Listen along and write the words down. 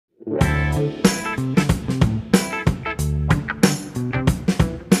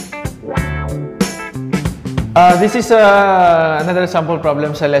This is another sample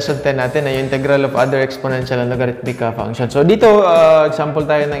problem sa lesson 10 natin, yung integral of other exponential and logarithmic function. So dito, example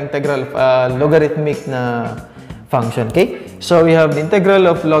tayo ng integral of logarithmic na function. Okay? So we have the integral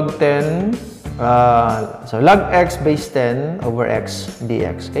of log 10, so log x base 10 over x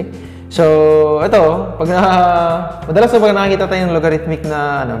dx. Okay? So ito, madalas na pag nakakita tayo ng logarithmic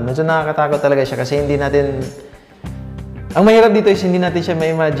na medyo nakakatakot talaga siya kasi hindi natin, ang mahirap dito is hindi natin siya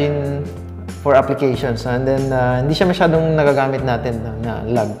ma-imagine for applications, and then hindi siya masyadong nagagamit natin na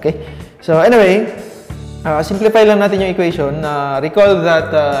log. Okay? So anyway, simplify lang natin yung equation. Recall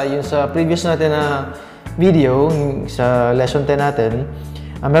that yung sa previous natin na video, sa lesson 10 natin,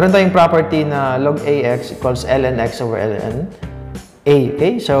 meron tayong property na log ax equals ln x over ln a.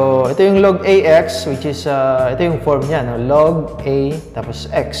 Okay? So ito yung log ax, which is ito yung form niya, no? Log a tapos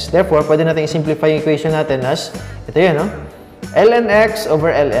x. Therefore, pwede natin i-simplify yung equation natin as ito yun, no? ln x over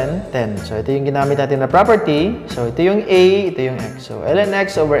ln 10. So, ito yung ginamit natin na property. So, ito yung a, ito yung x. So, ln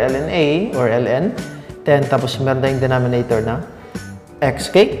x over ln a or ln 10. Tapos, meron tayong denominator na x.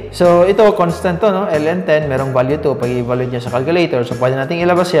 Okay? So, ito, constant to, no? ln 10, merong value to pag i-evaluate niya sa calculator. So, pwede natin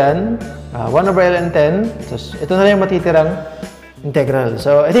ilabas yan. 1 over ln 10. So, ito na lang yung matitirang integral.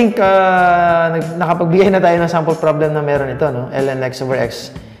 So, I think nakapagbigay na tayo ng sample problem na meron ito, no? ln x over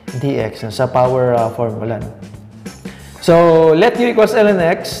x dx sa power formula. So, let u equals ln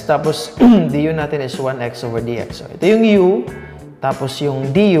x, tapos du natin is 1x over dx. So, ito yung u, tapos yung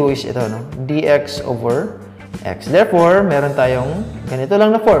du is ito, no? dx over x. Therefore, meron tayong ganito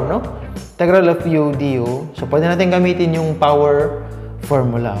lang na form, no? Integral of u du. So, pwede natin gamitin yung power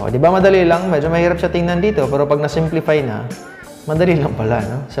formula. O, di ba madali lang? Medyo mahirap siya tingnan dito, pero pag na-simplify na, madali lang pala,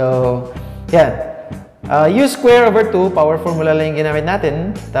 no? So, yan. U square over 2, power formula lang yung ginamit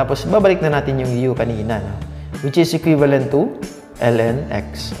natin. Tapos, babalik na natin yung u kanina, no? Which is equivalent to ln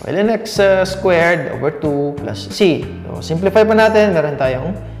x. So, ln x squared over 2 plus c. So, simplify pa natin, meron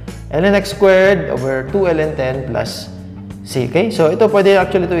tayong ln x squared over 2 ln 10 plus c. Okay? So, ito pwede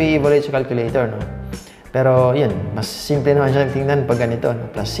actually ito i-evaluate sa calculator, no? Pero, yun, mas simple naman siya tingnan pag ganito, no?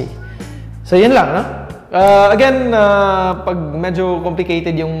 Plus c. So, yun lang, no? Again, pag medyo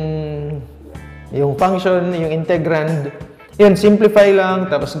complicated yung function, yung integrand, yun, simplify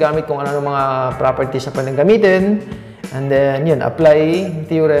lang, tapos gamit kung ano mga properties na pwedeng gamitin. And then, yun, apply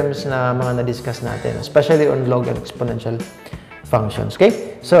theorems na mga na-discuss natin, especially on log and exponential functions.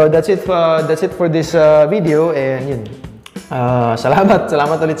 Okay? So, that's it for this video. And yun, salamat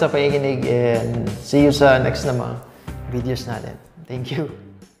ulit sa pakikinig. And see you sa next na mga videos natin. Thank you.